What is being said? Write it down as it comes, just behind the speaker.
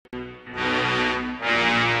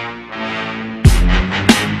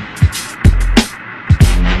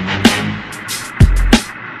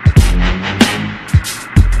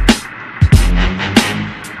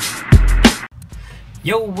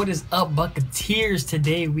Yo, what is up, Bucketeers?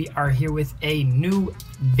 Today we are here with a new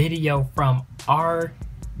video from our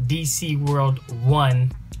DC World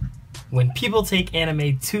 1. When people take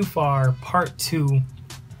anime too far, part 2,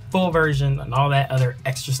 full version, and all that other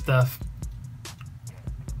extra stuff.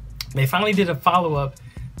 They finally did a follow-up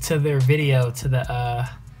to their video, to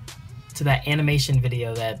that animation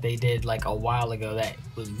video that they did like a while ago that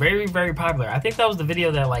was very, very popular. I think that was the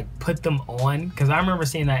video that like put them on, because I remember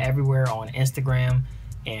seeing that everywhere on Instagram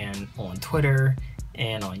and on Twitter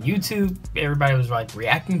and on YouTube. Everybody was like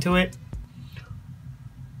reacting to it.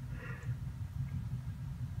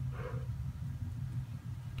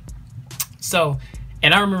 So,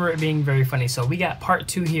 and I remember it being very funny. So we got part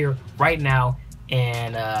 2 here right now,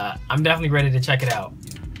 and I'm definitely ready to check it out.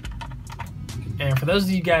 And for those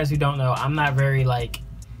of you guys who don't know, I'm not very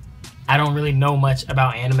I don't really know much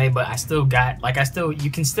about anime, but I still got,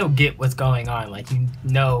 you can still get what's going on. Like, you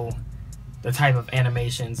know the type of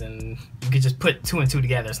animations, and you can just put 2 and 2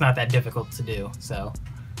 together. It's not that difficult to do. So,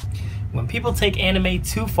 when people take anime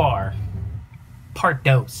too far, part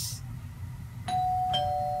dos.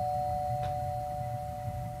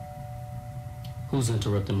 Who's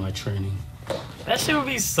interrupting my training? That shit would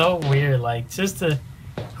be so weird. Like, just to...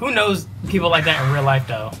 Who knows people like that in real life,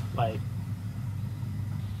 though? Like...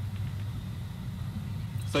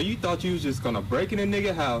 So you thought you was just gonna break in a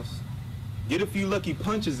nigga house, get a few lucky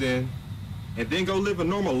punches in, and then go live a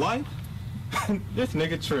normal life? This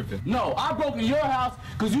nigga tripping. No, I broke in your house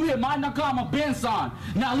because you hit my Nakama Benson.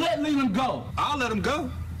 Now let Leland go. I'll let him go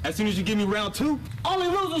as soon as you give me round 2. Only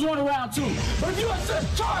losers want a round 2. But if you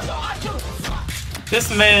insist, charge, I should. This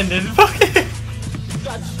man did fucking... You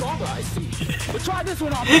got stronger, I see. But try this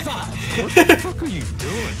one on the side. What the fuck are you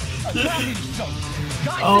doing?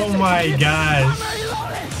 Oh my gosh.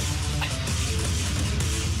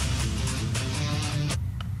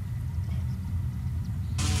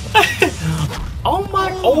 Oh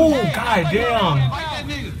my, oh god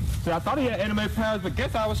damn. See, I thought he had anime powers, but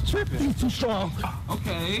guess I was tripping. He's too strong.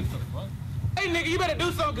 Okay. Hey nigga, you better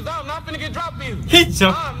do something, cause I'm not finna get dropped for you. He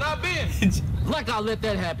jumped. I'm not being. Like I'll let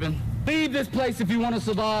that happen. Leave this place if you want to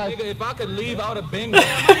survive. Nigga, if I could leave, I would've been gone.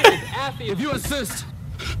 My name is Affy. If you insist.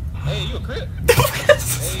 Hey, you a crip?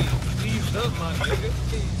 Hey, leave up, my nigga.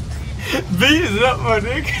 Bees up, my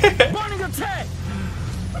nigga. Morning attack.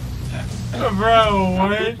 Bro, I'm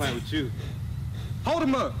what? playing with you. Hold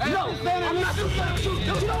him up. Hey, no, man, I'm not playing with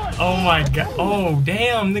you. Oh my god. Oh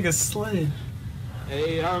damn, nigga slid.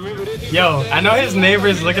 Hey, I remember this. Yo, I know his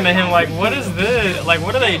neighbors looking at him like, what is this? Like,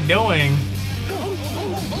 what are they doing?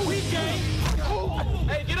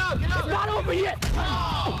 Hey, get up, get up. It's not over yet.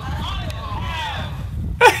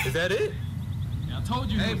 Is that it? I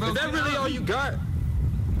told you. Hey, bro, Is that really all you got?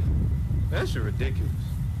 That shit ridiculous.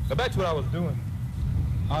 Go back to what I was doing.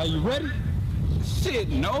 Are you ready? Shit,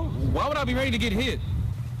 no. Why would I be ready to get hit?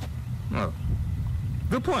 Oh.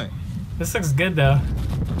 Good point. This looks good though.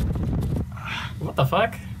 What the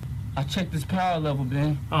fuck? I checked this power level,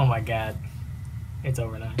 Ben. Oh my god. It's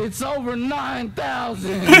over now. It's over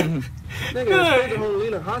 9,000. Nigga, it's taking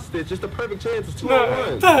Lena hostage. Just a perfect chance. It's 2 on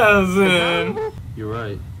 1. 9,000. You're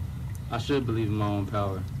right. I should believe in my own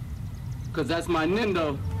power. Cause that's my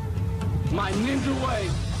Nindo. My ninja way.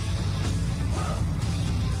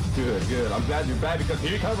 Good, good. I'm glad you're back because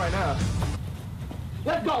here you come right now.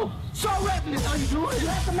 Let's go. So reckless. Are you doing it? You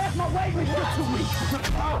have to match my weight when you're too weak.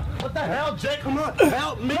 What the hell, Jake? Come on.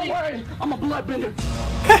 Help me. Don't worry. I'm a bloodbender.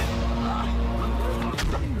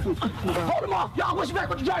 Hold him off. Y'all, push back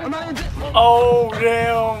with the dragon. Oh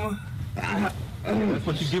damn. That's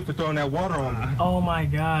what you get for throwing that water on me. Oh my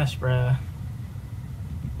gosh, bruh.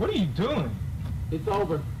 What are you doing? It's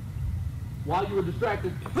over. While you were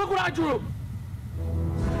distracted, look what I drew.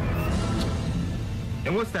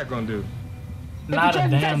 And what's that gonna do? Not a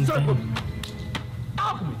damn thing.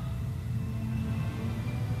 Alchemy.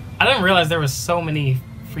 I didn't realize there was so many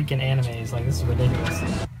freaking animes. Like, this is ridiculous.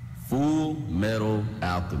 Full Metal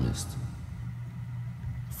Alchemist.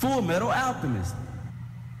 Full Metal Alchemist.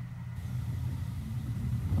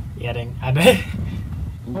 Yeah, I did.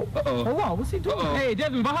 Hold on, what's he doing? Hey,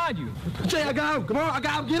 Devin, behind you. Jay, I got him. Come on, I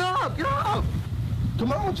got him. Get up. Get up.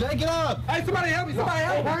 Come on, Jay, get up. Hey, somebody help me. Somebody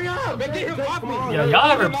help me. Hurry up. Man, get him off me. Yo, y'all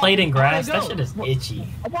ever played in grass? That shit is itchy.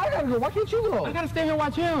 Why I gotta go? Why can't you go? I gotta stay here and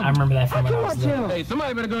watch him. I remember that from when I was little. Hey,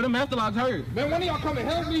 somebody better go. Them master locks hurt. Man, one of y'all come and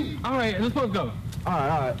help me. All right, let's both go. All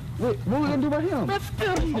right. Wait, what we gonna do about him? Let's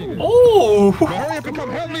still nigga. Oh! Hurry up and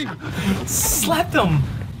come help me. Slapped him.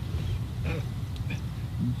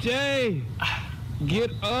 Jay,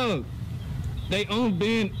 get up. They on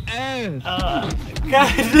Ben ass. God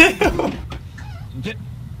damn.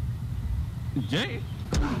 Jay?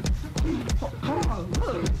 Come on,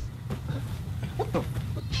 look. What the?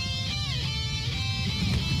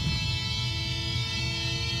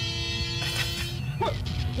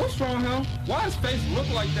 What's wrong, him? Why his face look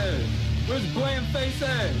like that? Where's bland face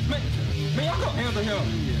ass? Man, y'all go handle him.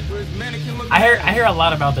 Where's mannequin look? I hear a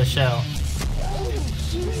lot about this show.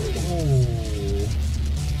 Ooh.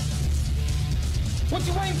 What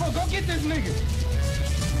you waiting for? Go get this nigga.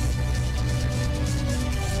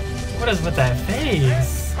 What is with that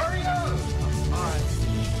face? Hurry up.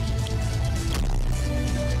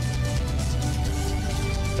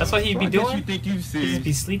 That's what he'd be doing? You think you He'd see? just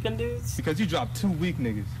be sleeping dudes? Because you dropped 2 weak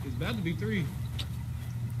niggas. It's about to be 3.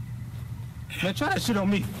 Man, try that shit on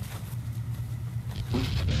me.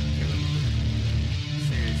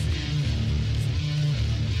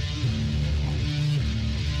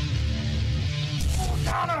 Full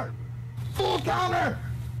counter! Full counter!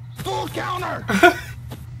 Full counter!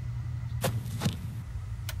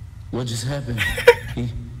 What just happened?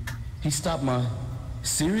 He stopped my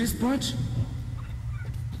serious punch?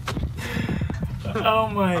 Oh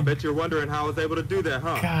my I bet you're wondering how I was able to do that,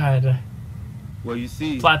 huh? god. Well, you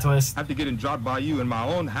see, Plot twist. after getting dropped by you in my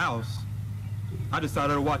own house, I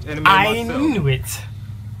decided to watch anime I myself. knew it.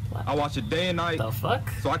 I watch it day and night The fuck?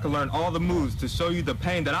 so I can learn all the moves to show you the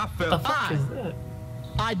pain that I The felt. fuck is that?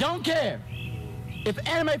 I don't care. If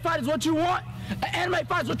anime fight is what you want, an anime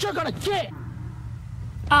fight is what you're gonna get.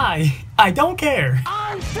 I don't care.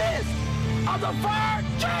 Iron Fist of the Fire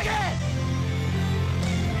Dragon!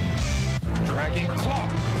 Dragon Claw.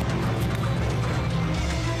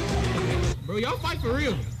 Bro, y'all fight for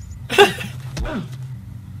real.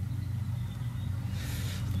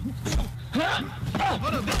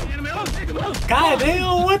 Hold up, this anime. Oh, take a look. God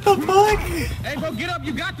damn, what the fuck? Hey, bro, get up.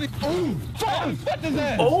 You got this. Ooh, fuck. What is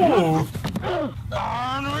that? Oh.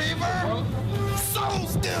 Iron Reaver. Soul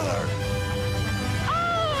Stealer.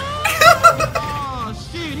 Oh,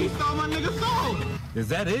 shit. He stole my nigga soul. Is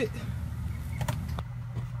that it?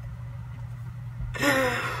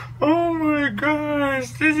 Oh my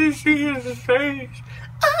gosh, did you see his face?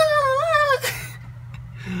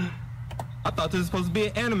 I thought this was supposed to be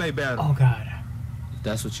an anime battle. Oh god. If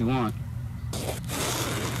that's what you want.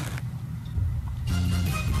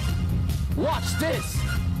 Watch this!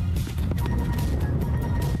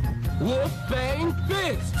 Wolfbane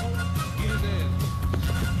Fist! Get his ass.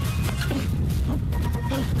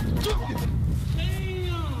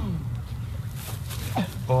 Damn.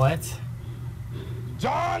 What?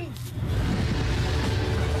 John.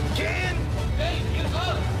 Ken. Hey, get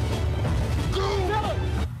up.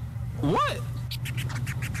 What?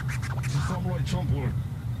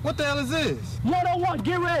 What the hell is this? 101,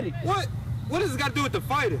 get ready! What? What does this got to do with the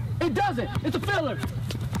fighting? It doesn't! It's a filler!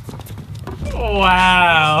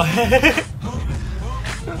 Wow.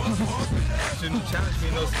 Shouldn't challenge me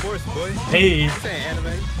in no sports, boy. Hey, This ain't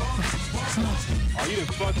anime. Oh, you done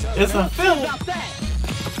fucked up. it's a film. About that!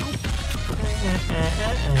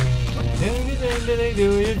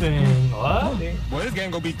 Do your thing. What? Boy, this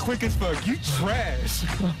game gonna be quick as fuck. You trash.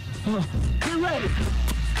 Get ready!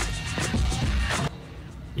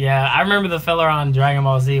 Yeah, I remember the filler on Dragon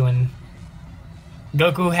Ball Z when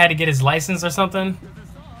Goku had to get his license or something.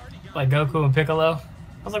 Like Goku and Piccolo.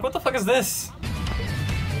 I was like, what the fuck is this?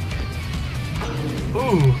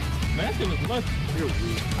 Ooh. Man, that shit was lucky. You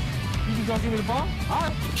just gonna give me the ball?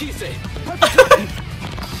 Alright, Kisei!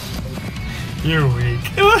 You're weak.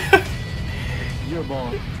 You're a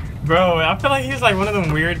ball. Bro, I feel like he's like one of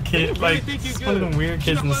them weird kids, really like think you one of good? them weird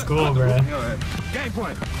kids in You know school, what? bro. Game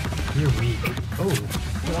point. You're weak. Oh.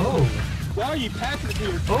 Oh. Why are you passing it to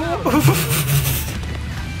your Oh.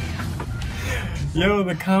 Yo,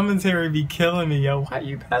 the commentary be killing me, yo. Why are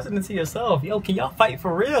you passing it to yourself? Yo, can y'all fight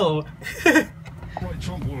for real?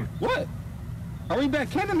 What? Are we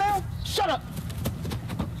back canon now? Shut up!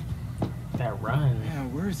 That run.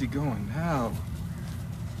 Man, where is he going now?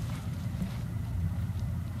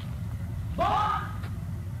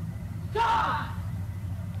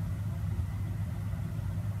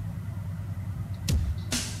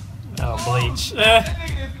 Oh, Bleach. That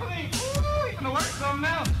nigga is clean. Ooh, he gonna work something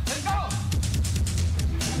now.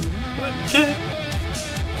 Let's go.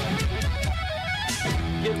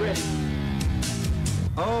 Get ready!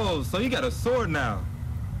 Oh, so you got a sword now.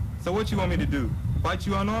 So what you want me to do? Fight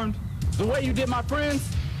you unarmed? The way you did my friends,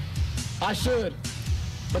 I should.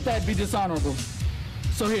 But that'd be dishonorable.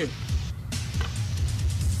 So here.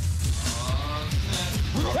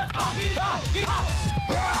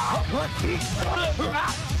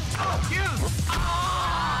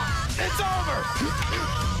 It's over!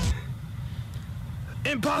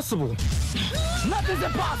 Impossible! Nothing's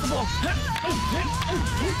impossible!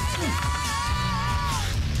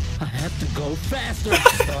 I have to go faster.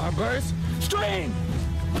 Starburst, stream.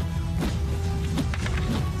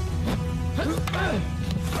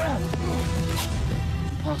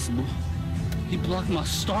 Impossible. He blocked my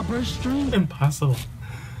starburst stream? Impossible.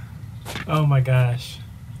 Oh my gosh.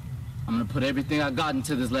 I'm gonna put everything I got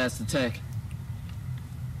into this last attack.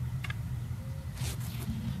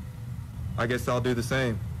 I guess I'll do the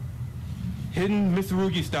same. Hidden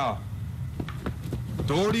Mitsurugi style.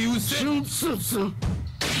 Doryu Shoot, shoot.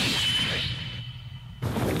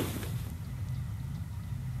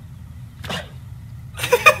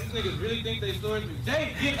 These niggas really think they story through.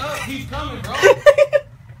 Jay, get up, he's coming, bro.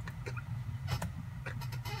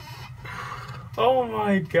 Oh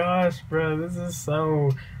my gosh, bro, this is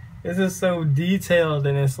so detailed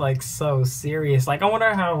and it's like so serious. Like I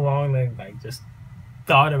wonder how long they like just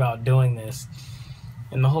thought about doing this.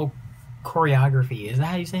 And the whole choreography, is that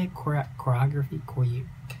how you say it? Choreography?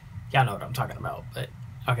 Y'all know what I'm talking about, but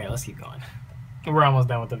okay, let's keep going. We're almost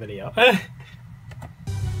done with the video. It's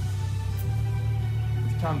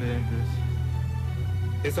time to end this.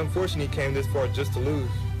 It's unfortunate he came this far just to lose.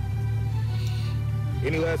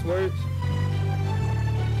 Any last words?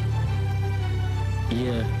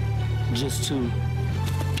 Yeah, just two.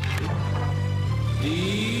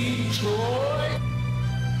 Detroit.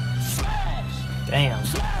 Damn.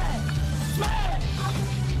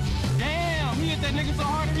 Damn, he hit that nigga so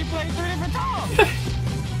hard that he played 3 different times.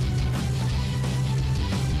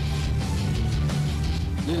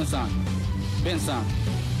 Ben-san.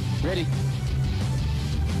 Ready?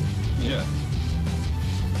 Yeah.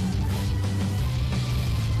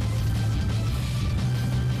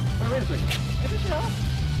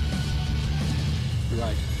 You're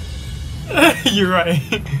right. You're right.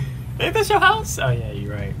 Ain't this your house? Oh yeah,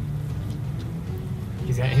 you're right.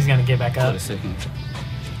 He's gonna get back Wait up. a second.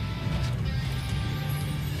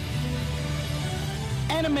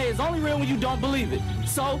 Anime is only real when you don't believe it.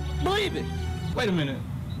 So, believe it. Wait a minute.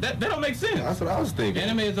 That don't make sense. That's what I was thinking.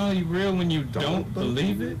 Anime is only real when you don't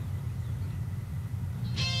believe it.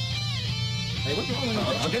 Hey, what's wrong with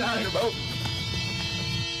you? Get out of here, bro.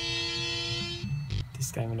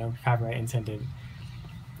 Disclaimer, no copyright intended.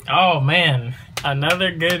 Oh man,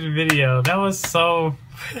 another good video. That was so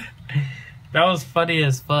that was funny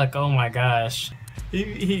as fuck. Oh my gosh. He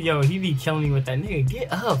be killing me with that. Nigga,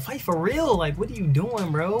 get up, fight for real. Like, what are you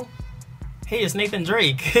doing, bro? Hey, it's Nathan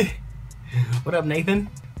Drake. What up, Nathan?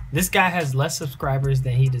 This guy has less subscribers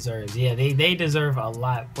than he deserves. Yeah, they deserve a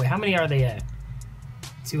lot. Wait, how many are they at?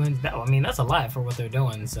 200. I mean, that's a lot for what they're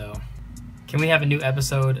doing. So can we have a new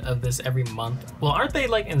episode of this every month? Well, aren't they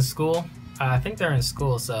like in school? I think they're in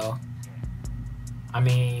school, so I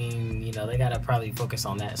mean, you know, they gotta probably focus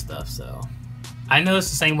on that stuff. So I know it's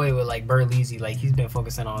the same way with like Burleezy. Like, he's been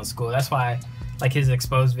focusing on school. That's why like his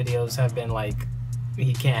exposed videos have been like,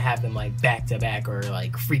 he can't have them like back to back or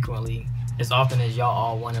like frequently as often as y'all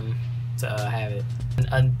all want him to have it.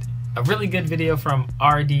 A really good video from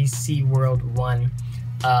RDC World 1.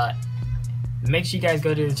 Make sure you guys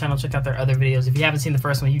go to the channel, check out their other videos. If you haven't seen the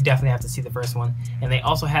first one, you definitely have to see the first one. And they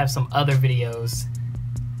also have some other videos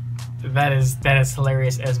that is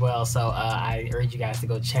hilarious as well. So I urge you guys to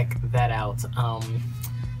go check that out.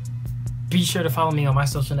 Be sure to follow me on my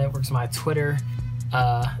social networks, my Twitter.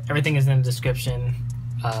 Everything is in the description.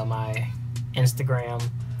 My Instagram,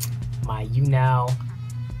 my YouNow,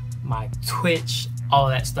 my Twitch, all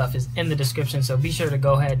of that stuff is in the description. So be sure to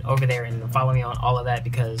go ahead over there and follow me on all of that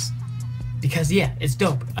because yeah, it's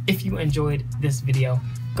dope. If you enjoyed this video,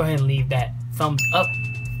 go ahead and leave that thumbs up.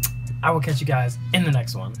 I will catch you guys in the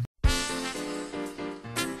next one.